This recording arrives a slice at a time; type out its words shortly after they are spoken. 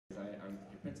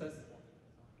Princess?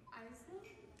 Iceland? I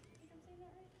think I'm saying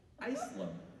that right?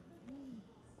 Iceland.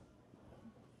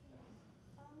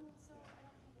 So I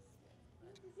don't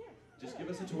think it's... Just give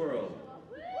us a twirl.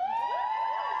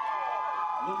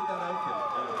 Look at that outfit.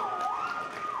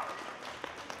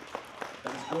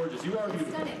 That is gorgeous. You are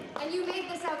beautiful. Stunning. And you made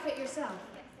this outfit yourself.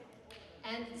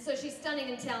 And so she's stunning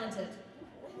and talented.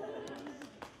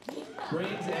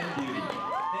 Brains and beauty.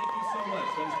 Thank you so much.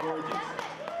 That is gorgeous.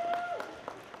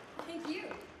 Thank you.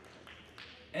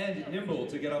 And nimble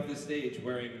to get off this stage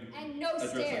wearing And no a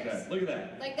dress stairs. like that. Look at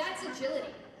that. Like, that's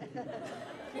agility.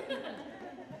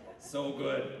 So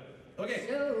good. Okay.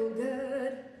 So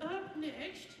good. Up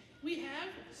next, we have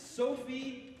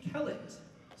Sophie Kellett.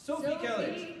 Sophie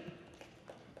Kellett.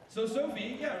 So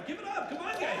Sophie, yeah, give it up. Come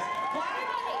on, guys. Clap.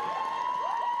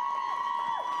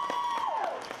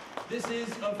 This is,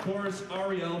 of course,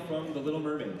 Ariel from The Little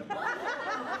Mermaid.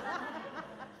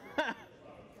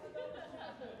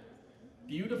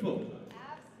 Beautiful.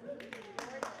 Absolutely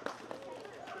gorgeous.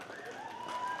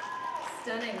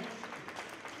 Stunning.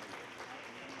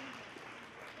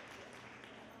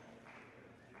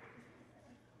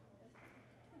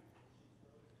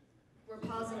 We're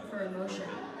pausing for emotion.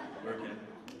 Working.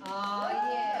 Oh,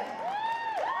 yeah.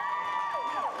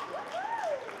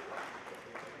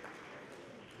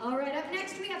 All right, up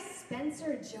next we have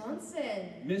Spencer Johnson.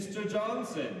 Mr.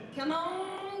 Johnson. Come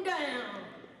on down.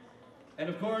 And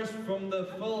of course, from the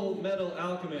Full Metal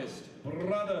Alchemist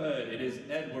Brotherhood, it is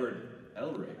Edward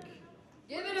Elric.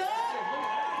 Give it up!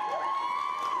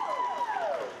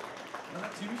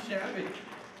 Not too shabby. Here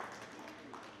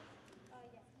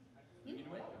You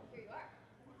can wait. you are.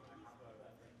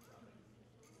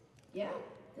 Yeah,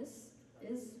 this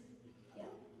is,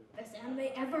 best anime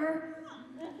ever.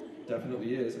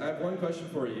 Definitely is. I have one question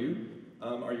for you.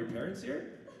 Are your parents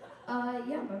here?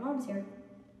 Yeah, my mom's here.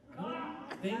 I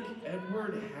don't think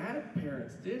Edward had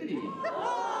parents, did he? I'm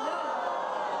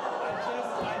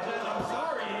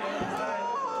sorry.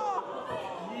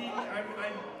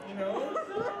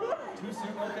 Too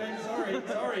soon. Okay,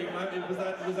 sorry.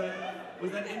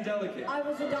 Was that indelicate? I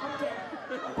was adopted.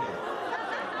 Okay.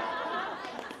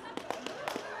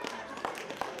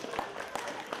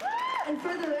 And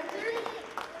for the record,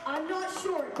 I'm not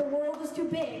short. The world is too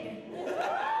big.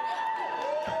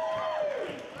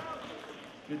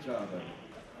 Good job, buddy.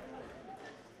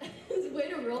 Way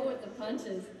to roll with the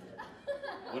punches.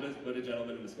 What a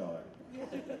gentleman and a scholar.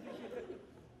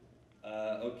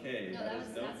 Okay, No, that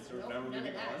is notes. So now we're none of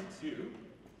moving that. on to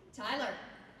Tyler.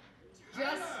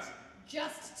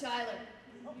 Just Tyler.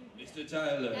 Mr.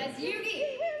 Tyler. As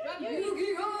Yugi from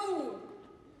Yu-Gi-Oh!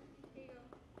 Here you go.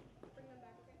 Bring them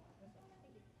back, okay? Thank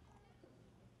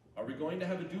you. Are we going to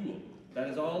have a duel? That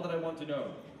is all that I want to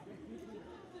know.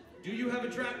 Do you have a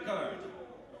trap card?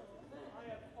 I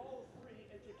have all 3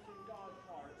 Egyptian god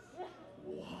cards.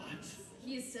 What?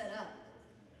 He's set up.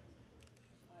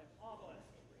 I have Obelisk.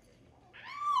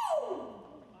 Ow!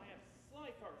 I have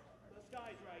Slifer, the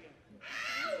sky dragon.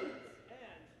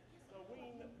 And the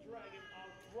winged dragon of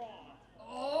Ra.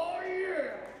 Oh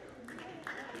yeah!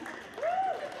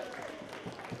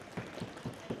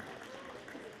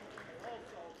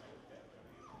 Also,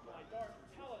 my dark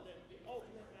paladin, the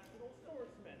ultimate national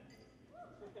swordsman.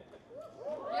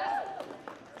 Yeah.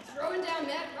 Throwing down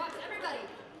mad rocks, everybody.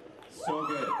 So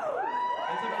good.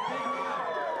 Let's have a big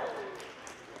round.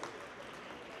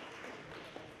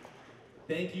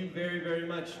 Thank you very, very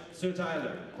much, Sir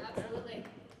Tyler. Absolutely.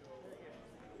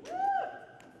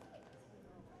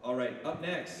 All right, up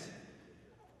next,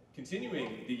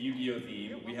 continuing the Yu-Gi-Oh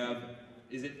theme, we have,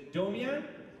 is it Domian?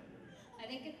 I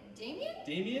think it's Damien?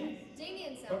 Damien?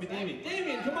 Damien sounds Probably right. Damien.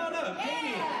 Damien, come on up. Yeah.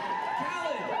 Damien.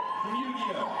 Callan from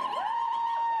Yu-Gi-Oh.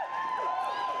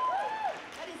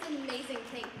 That is an amazing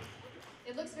tape.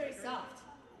 It looks very soft.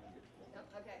 Nope,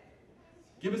 okay.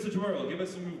 Give us a twirl. Give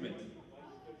us some movement.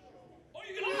 Oh,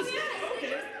 you're gonna do this? Yeah,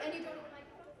 Okay. and you go to the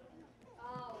microphone.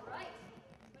 All right.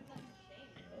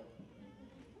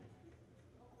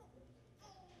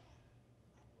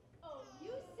 Oh,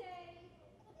 you say,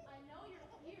 I know you're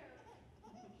here.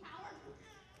 Coward.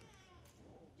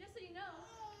 Just so you know,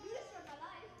 you destroyed my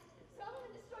life, so I'm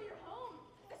gonna destroy your home.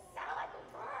 The satellite will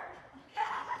burn.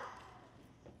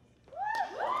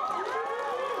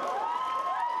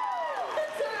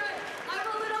 It's alright. I'm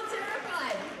a little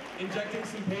terrified. Injecting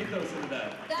some pathos into that.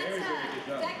 That's very, very good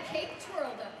job. that cake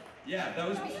twirl though. Yeah, that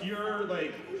was pure,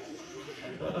 like...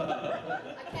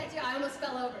 I can't do it. I almost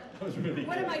fell over. That was really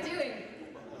What good. am I doing?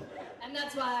 And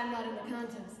that's why I'm not in the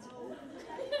contest.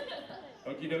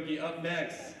 Okie dokie, up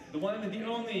next, the one and the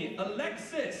only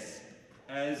Alexis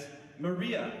as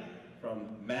Maria from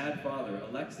Mad Father.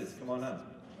 Alexis, come on up.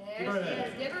 There she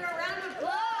is. Give her a round of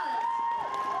applause.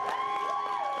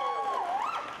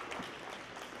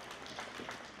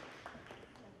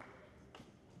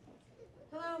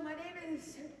 Hello, my name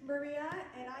is Maria,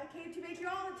 and I came to make you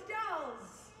all into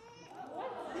dolls.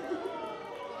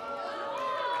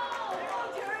 They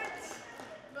won't do it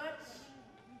much.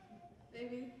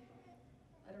 Maybe.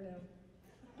 I don't know.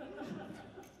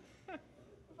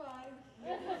 Bye.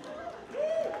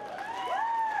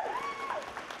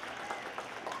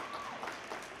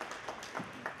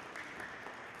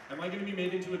 Am I going to be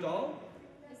made into a doll?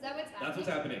 Is that what's happening? That's what's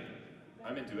happening.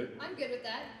 I'm into it. I'm good with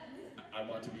that. I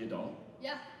want to be a doll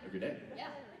Yeah. every day. Yeah.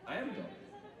 I am a doll.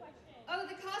 Oh,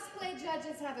 the cosplay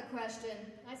judges have a question.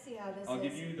 I see how this I'll is.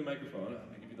 give you the microphone.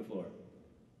 I'll give you the floor.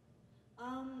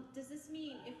 Does this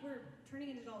mean if we're turning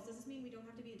into dolls, does this mean we don't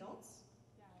have to be adults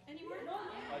anymore?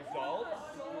 Adults?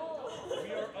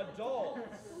 We are adults.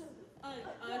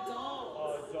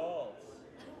 Adults. Adults.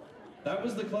 That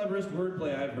was the cleverest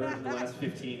wordplay I've heard in the last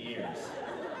 15 years.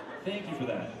 Thank you for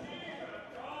that.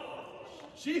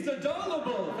 She's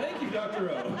adorable! Thank you,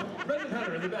 Dr. O. Brendan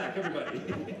Hunter in the back, everybody.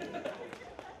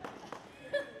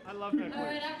 I love that All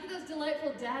right, after those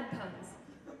delightful dad puns.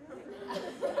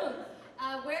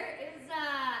 Where is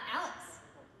Alex?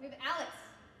 We have Alex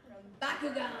from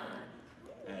Bakugan.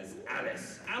 As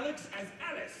Alice. Alex as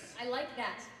Alice. I like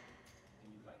that.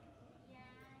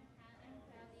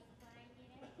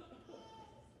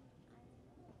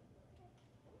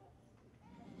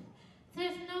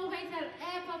 There's no way they'll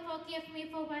ever forgive me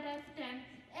for what I've done.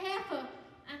 Ever.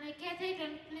 And I guess I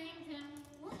don't blame them.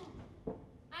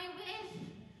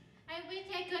 I wish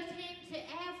I could change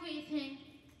everything.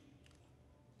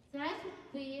 That's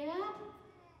weird.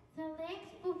 The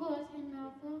legs were walking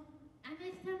over. And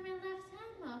it's the middle of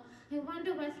summer. I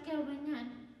wonder what's going on.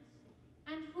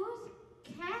 And whose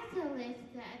castle is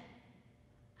that?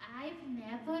 I've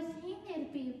never seen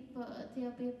it before.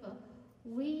 Dear people.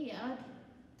 Weird.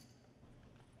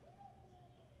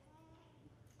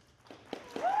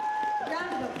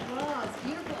 Round of applause.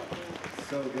 Beautiful.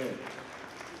 So good.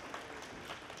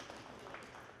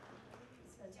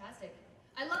 It's fantastic.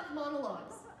 I love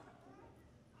monologues.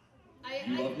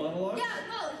 You love monologues? Yeah,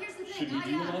 well, here's the thing. Should we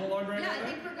do a monologue right yeah, now? I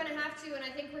think we're gonna have to, and I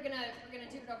think we're gonna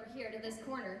do it over here to this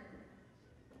corner.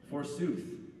 Forsooth,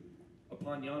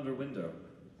 upon yonder window,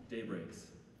 day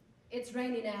breaks. It's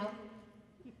rainy now,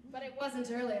 but it wasn't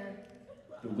earlier.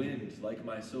 The wind, like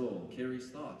my soul, carries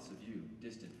thoughts of you,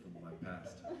 distant from my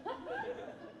past.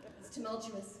 It's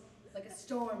tumultuous, like a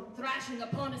storm thrashing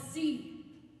upon a sea.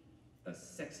 A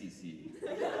sexy sea.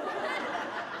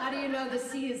 How do you know the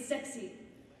sea is sexy?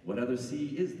 What other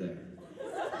sea is there?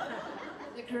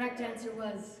 The correct answer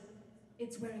was,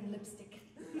 it's wearing lipstick.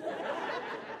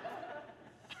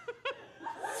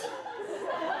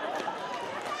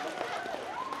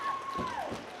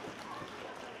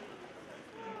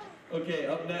 Okay,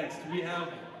 up next, we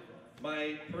have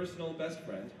my personal best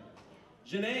friend,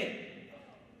 Janae.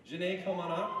 Janae, come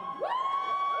on up.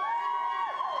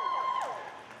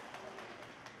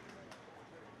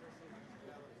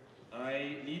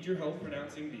 I need your help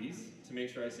pronouncing these to make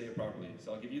sure I say it properly.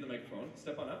 So I'll give you the microphone.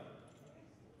 Step on up.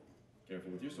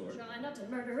 Careful with your sword. Try not to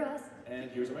murder us.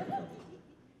 And here's a microphone.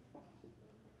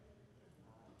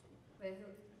 Wait,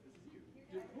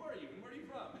 Who are you and where are you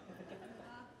from?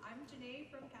 I'm Janae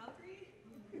from Calgary.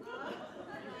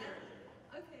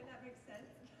 Okay, that makes sense.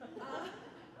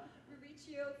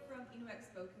 Mauricio from Inuit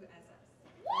Spoku SS.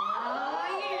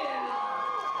 Oh, yeah!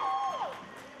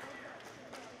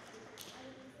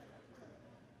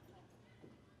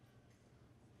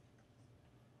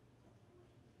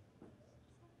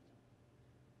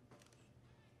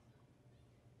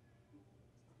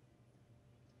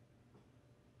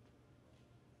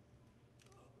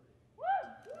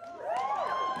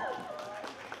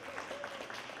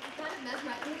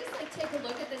 Can we just take a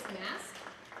look at this mask?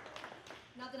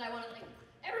 Not that I want to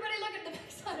everybody look at the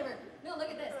backside of her. No, look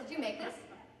at this. Did you make this?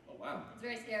 Oh, wow. It's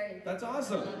very scary. That's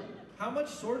awesome. How much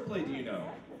swordplay do you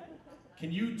know?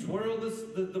 Can you twirl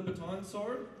the baton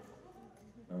sword?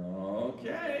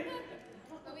 Okay.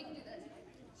 Oh, we can do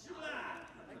this.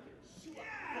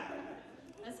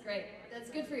 That's great. That's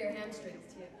good for your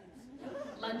hamstrings, too.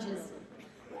 Lunges.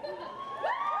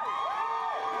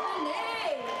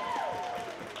 Nay!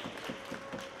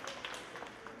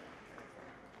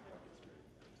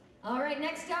 All right,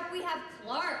 next up we have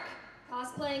Clark,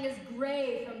 cosplaying as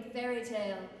Gray from Fairy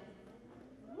Tale.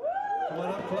 Come on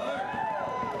up, Clark.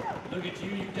 Look at you,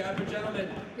 you dapper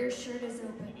gentleman. Your shirt is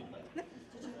open. Did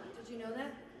you know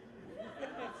that?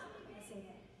 I see.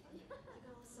 You got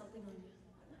something on you.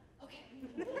 Okay.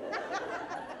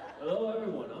 Hello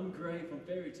everyone, I'm Gray from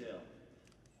Fairy Tale.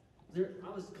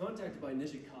 I was contacted by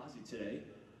Nishikaze today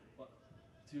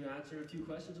to answer a few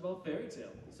questions about fairy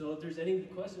tale. So if there's any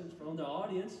questions from the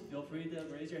audience, feel free to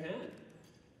raise your hand.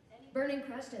 Any burning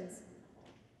questions?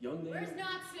 Young lady. Where's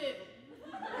Natsu?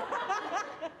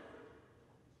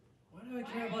 Why do I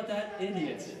care about that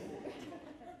idiot?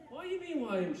 What do you mean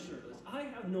why I'm shirtless? I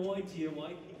have no idea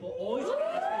why people always ask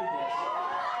me this.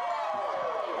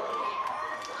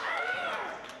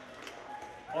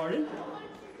 Pardon?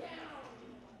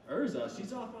 Urza,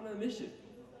 she's off on a mission.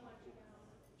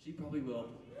 She probably will.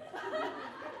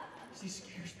 She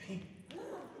scares me.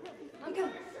 I'm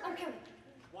coming. I'm coming.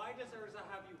 Why does Urza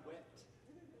have you whipped?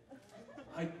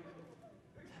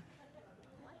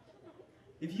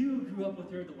 If you grew up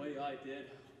with her the way I did,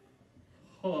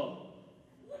 oh,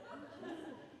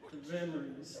 the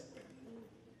memories.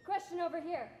 Question over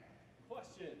here.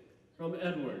 Question from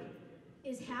Edward.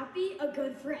 Is Happy a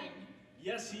good friend?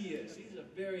 Yes, he is. He's a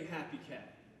very happy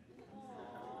cat.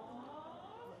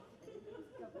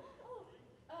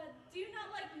 Do you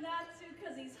not like Natsu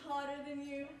because he's hotter than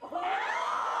you?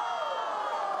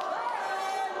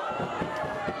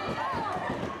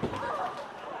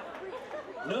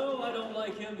 No, I don't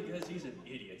like him because he's an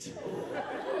idiot.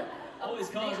 Always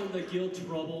causing the guilt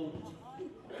trouble,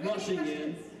 rushing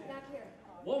in. Back here.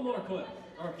 One more question,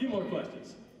 or a few more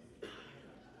questions.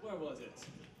 Where was it?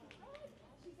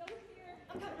 She's over here.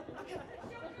 I'm coming. I'm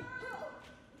coming.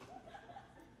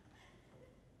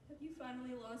 Have you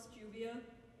finally lost Juvia?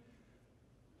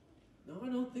 No, I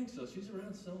don't think so. She's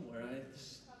around somewhere.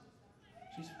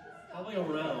 She's probably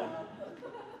around.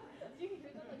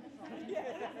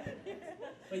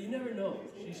 But you never know.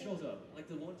 She shows up. Like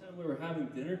the one time we were having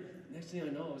dinner, next thing I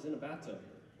know, I was in a bathtub.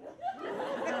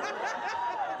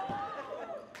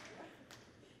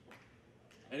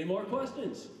 Any more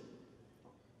questions?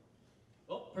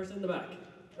 Oh, person in the back.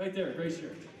 Right there, gray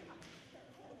shirt.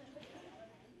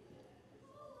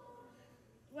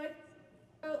 What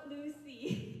about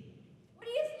Lucy? What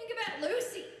do you think about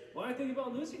Lucy? What I think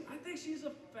about Lucy? I think she's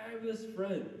a fabulous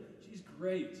friend. She's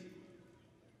great.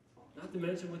 Not to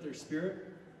mention with her spirit,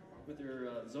 with her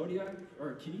zodiac, or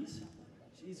her keys.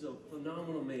 She's a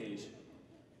phenomenal mage.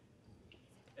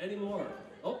 Any more?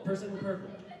 Oh, person in purple.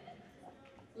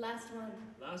 Last one.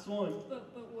 Last one.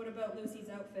 But what about Lucy's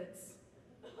outfits?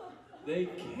 They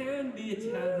can be a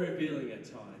tad revealing at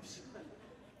times.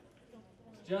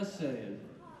 Just saying.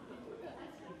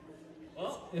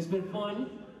 Well, it's been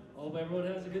fun. Hope everyone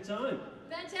has a good time.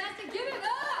 Fantastic. Give it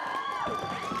up!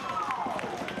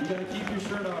 You gotta keep your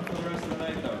shirt off for the rest of the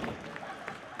night, though.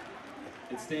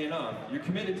 It's staying off. You're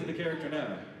committed to the character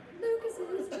now. Lucas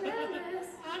is jealous.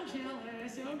 I'm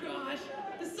jealous. Oh gosh,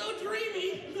 it's so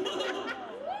dreamy.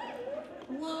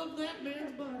 Love that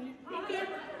man's body. Okay.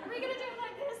 Are we gonna do it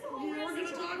like this the whole Yeah, we're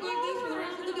rest gonna of talk like this for the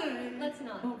rest of the day. Let's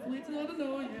not. Hopefully it's not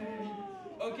annoying.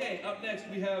 Okay, up next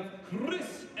we have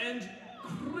Chris and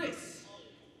Chris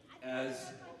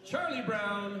as Charlie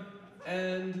Brown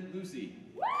and Lucy.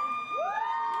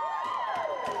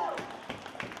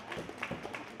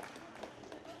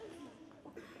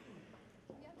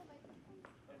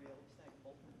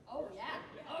 Oh yeah.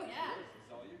 Oh yeah.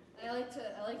 I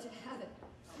like to have it.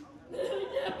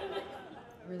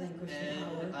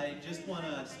 And I just want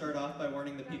to start off by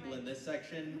warning the people in this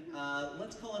section,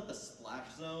 let's call it the splash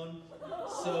zone,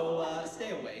 so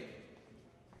stay awake.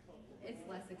 It's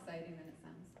less exciting than it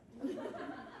sounds.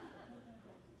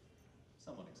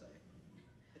 Somewhat exciting.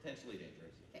 Potentially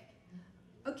dangerous.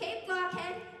 Okay,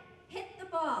 blockhead, hit the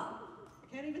ball. I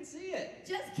can't even see it.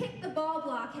 Just kick the ball,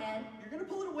 blockhead. You're gonna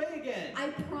pull it away again. I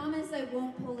promise I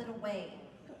won't pull it away.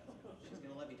 She's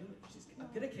gonna let me do it. I'm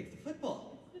gonna kick the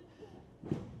football.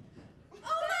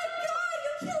 Oh my god,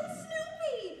 you killed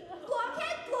Snoopy!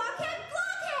 Blockhead, blockhead,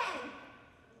 blockhead!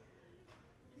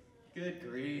 Good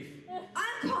grief.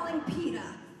 I'm calling PETA.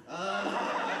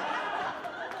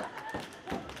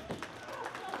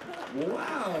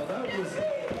 Wow,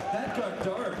 that got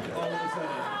dark all of a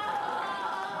sudden.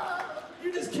 You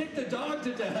just kicked the dog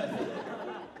to death.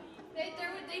 They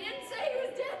didn't say he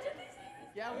was dead, did they say he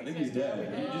was Yeah, I think he's dead.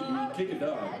 You kick a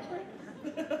dog.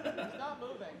 He's not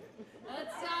moving.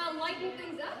 Let's lighten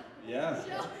things up. Yeah.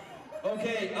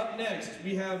 Okay, up next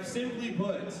we have, simply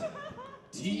put,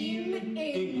 Team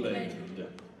England.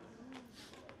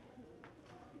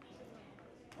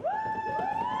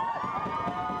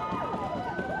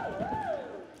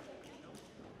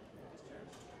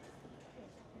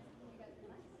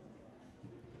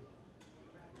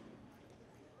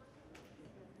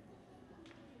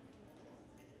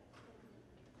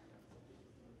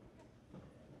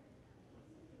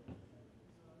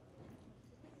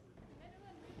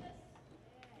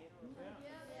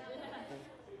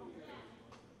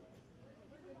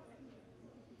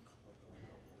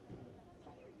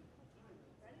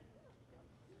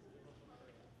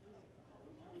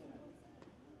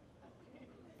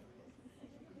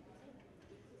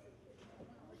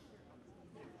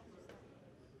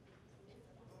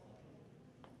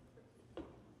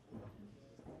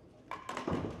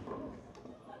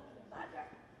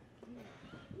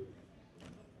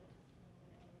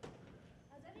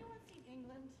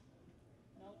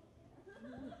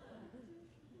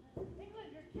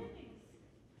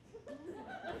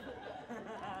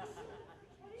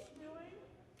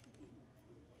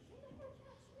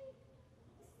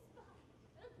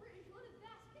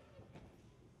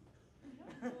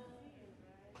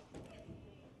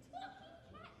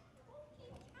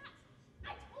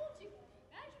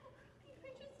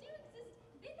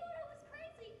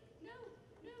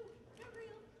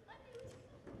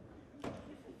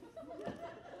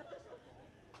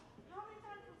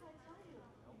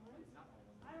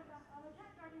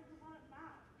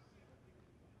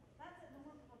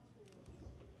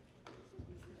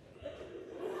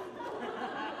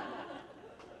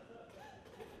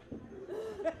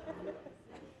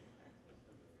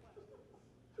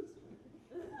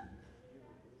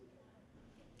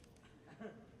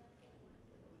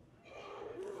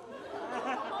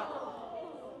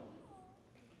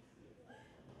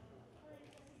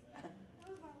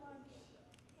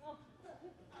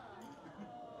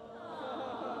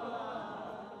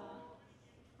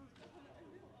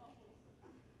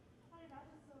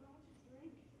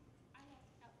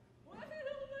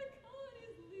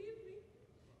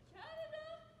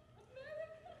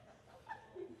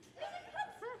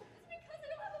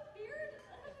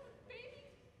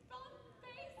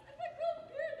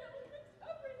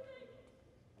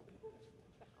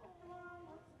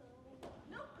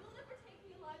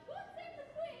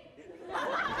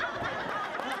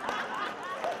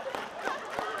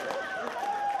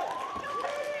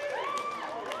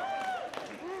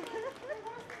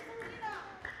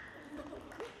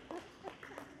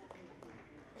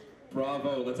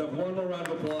 Bravo. Let's have one more round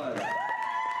of applause.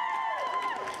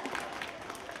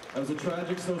 That was a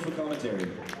tragic social commentary.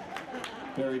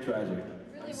 Very tragic.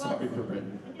 Really I'm sorry was. for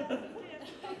Britain.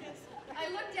 I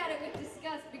looked at it with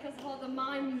disgust because of all the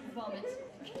mime vomit.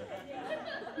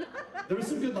 There were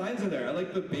some good lines in there. I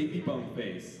like the baby bum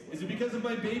face. Is it because of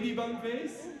my baby bum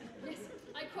face? Yes,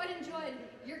 I quite enjoyed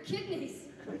your kidneys.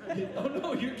 Oh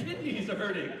no, your kidneys are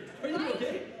hurting. Are you Right?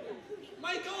 okay?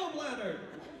 My gallbladder!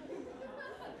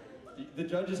 The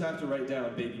judges have to write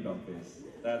down baby bum face.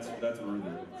 That's worthy.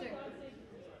 Sir,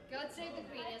 God save the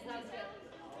Queen. Yes, that was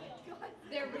good.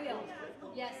 They're real.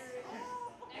 Yes.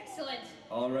 Excellent.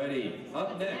 Alrighty,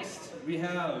 up next we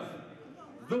have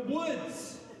The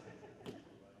Woods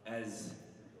as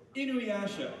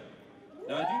Inuyasha.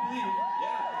 Now I do believe,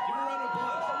 yeah, give her a round of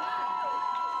applause.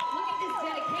 Look at this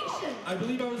dedication. I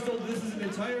believe I was told this is an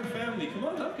entire family. Come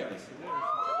on up, guys.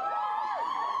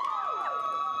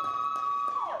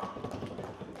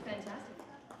 Fantastic.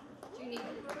 Do you need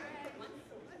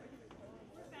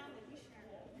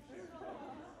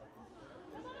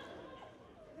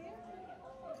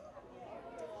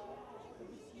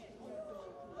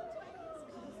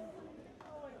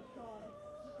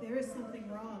There is something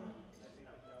wrong.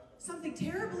 Something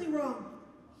terribly wrong.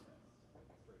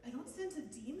 I don't sense a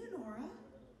demon aura.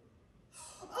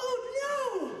 Oh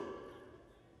no!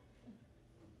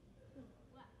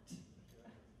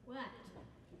 What?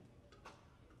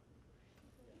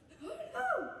 Oh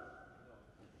no!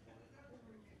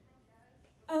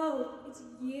 Oh, it's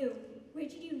you.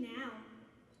 Where'd you do now?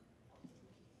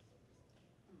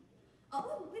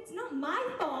 Oh, it's not my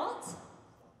fault.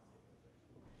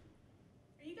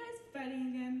 Are you guys fighting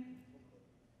again?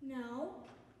 No.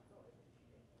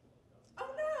 Oh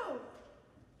no!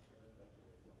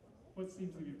 What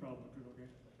seems to be a problem, Kuroge?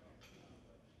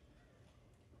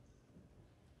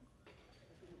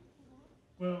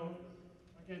 Well,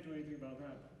 I can't do anything about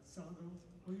that. Sangos,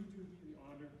 will you do me the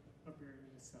honor of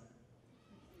burying his son?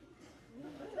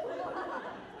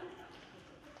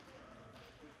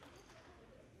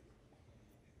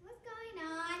 What's going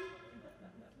on?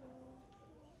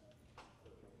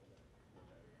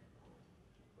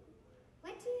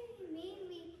 What do you mean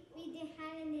we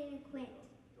didn't quit?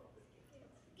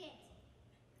 Skit.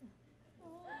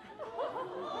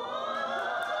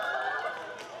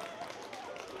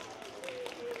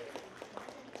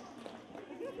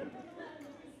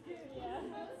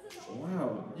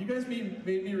 Wow, you guys made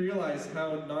me realize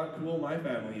how not cool my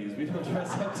family is. We don't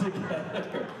dress up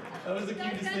together. That was the That's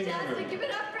cutest thing ever. fantastic. Give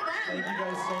it up for them. Thank you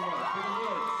guys so much. For the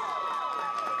Woods.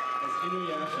 As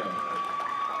Inuyasha.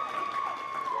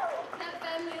 That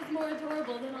family is more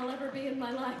adorable than I'll ever be in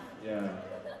my life. Yeah.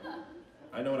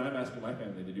 I know what I'm asking my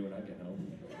family to do when I get home.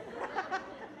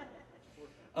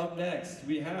 Up next,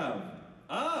 we have,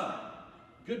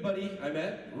 good buddy I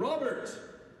met, Robert.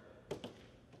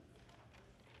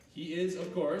 He is,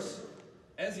 of course,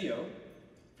 Ezio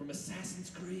from Assassin's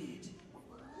Creed.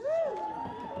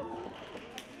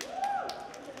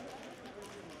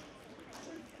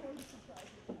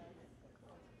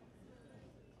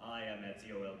 I am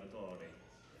Ezio El Dottore.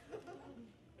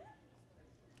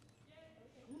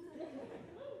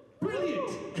 Brilliant!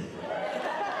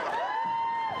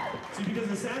 See,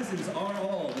 because assassins are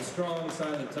all the strong,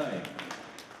 silent type.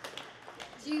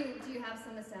 Do you have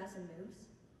some assassin moves?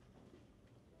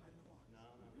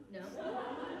 No?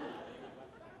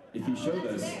 If he showed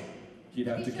That's us, fair. he'd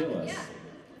have If to you kill showed- us. Yeah.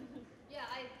 Yeah,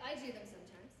 I do them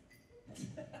sometimes.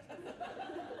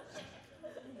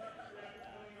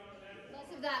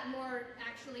 Less of that, more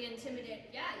actually intimidate.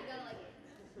 Yeah, you gotta like.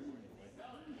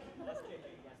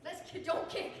 Don't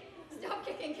kick. Stop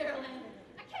kicking, Caroline.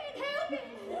 I can't help it.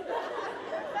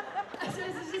 This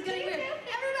is just getting weird.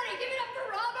 Everybody, give it up for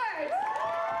Robert.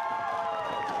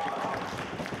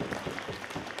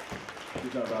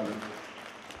 Good job, Robert.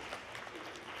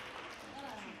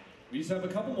 We just have a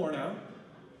couple more now.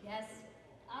 Yes.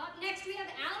 Up next we have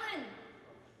Alan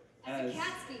As- as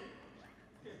Akatsuki.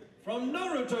 From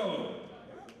Naruto!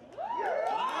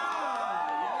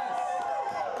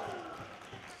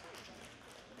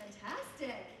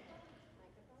 Fantastic.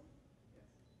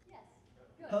 Yes.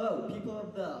 Good. Hello, people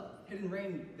of the Hidden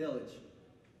Rain Village.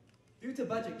 Due to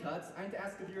budget cuts, I need to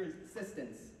ask of your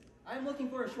assistance. I am looking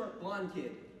for a short blonde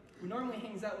kid who normally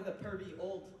hangs out with a pervy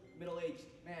old middle-aged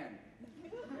man.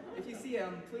 If you see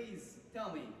him, please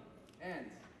tell me. And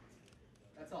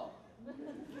that's all. And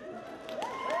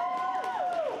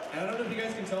I don't know if you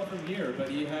guys can tell from here, but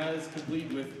he has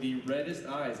complete with the reddest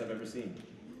eyes I've ever seen.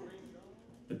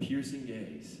 The piercing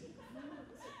gaze.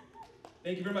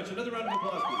 Thank you very much. Another round of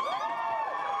applause, please.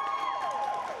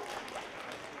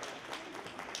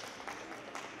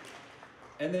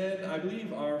 And then I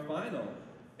believe our final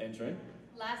entrant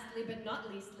Lastly but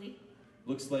not leastly,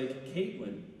 looks like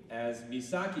Caitlin as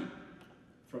Misaki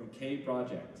from K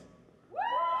Project.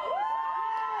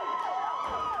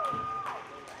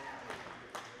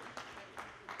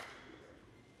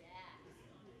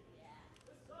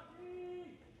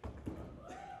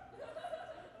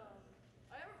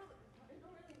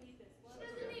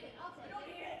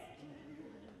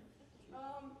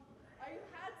 I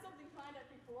had something planned at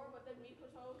before, but then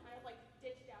Mikoto kind of like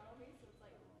ditched out on me, so it's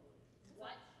like,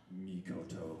 what?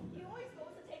 Mikoto. He always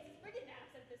goes and takes his friggin'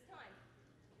 naps at this time.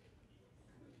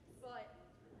 But,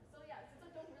 so yeah, since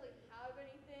I don't really have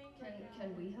anything right now.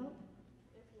 can we help?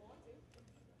 If you want to.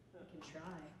 We can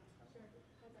try. Sure,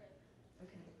 that's alright.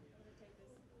 Okay. I'm gonna take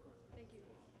this. Thank you.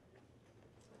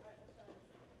 Alright, let's try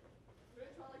this. I'm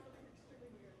gonna try like something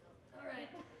extremely weird though.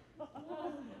 Alright.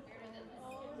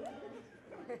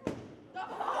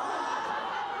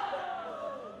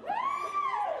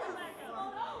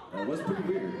 That was pretty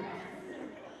weird.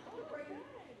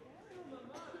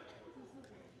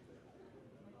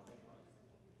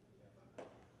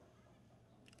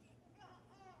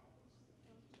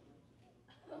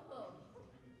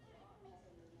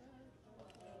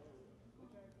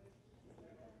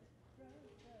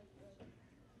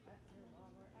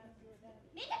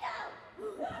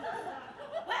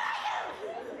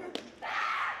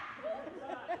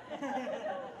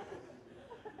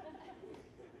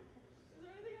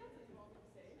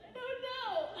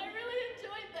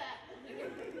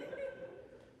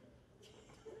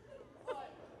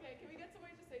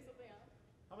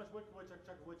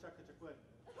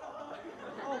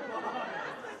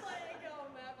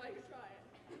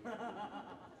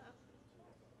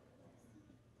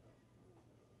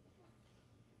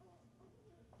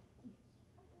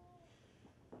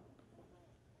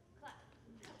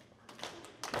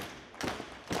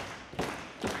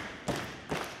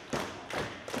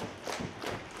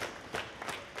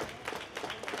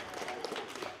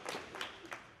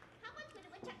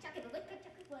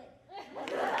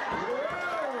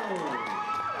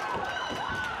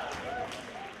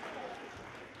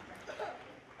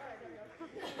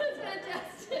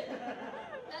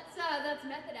 That's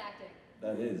method acting.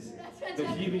 That is That's the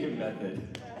fantastic. helium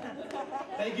method.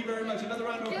 Thank you very much. Another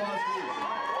round of applause, please.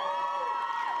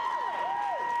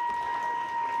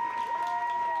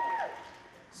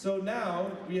 So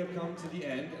now we have come to the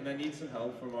end, and I need some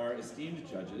help from our esteemed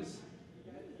judges.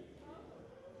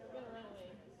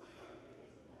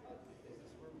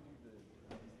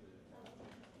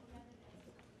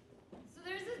 So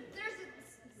there's a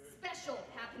special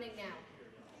happening now.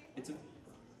 It's a...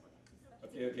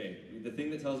 Okay. The thing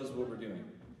that tells us what we're doing.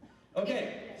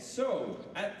 Okay, so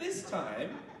at this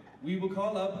time, we will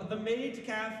call up the Maid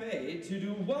Cafe to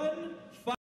do one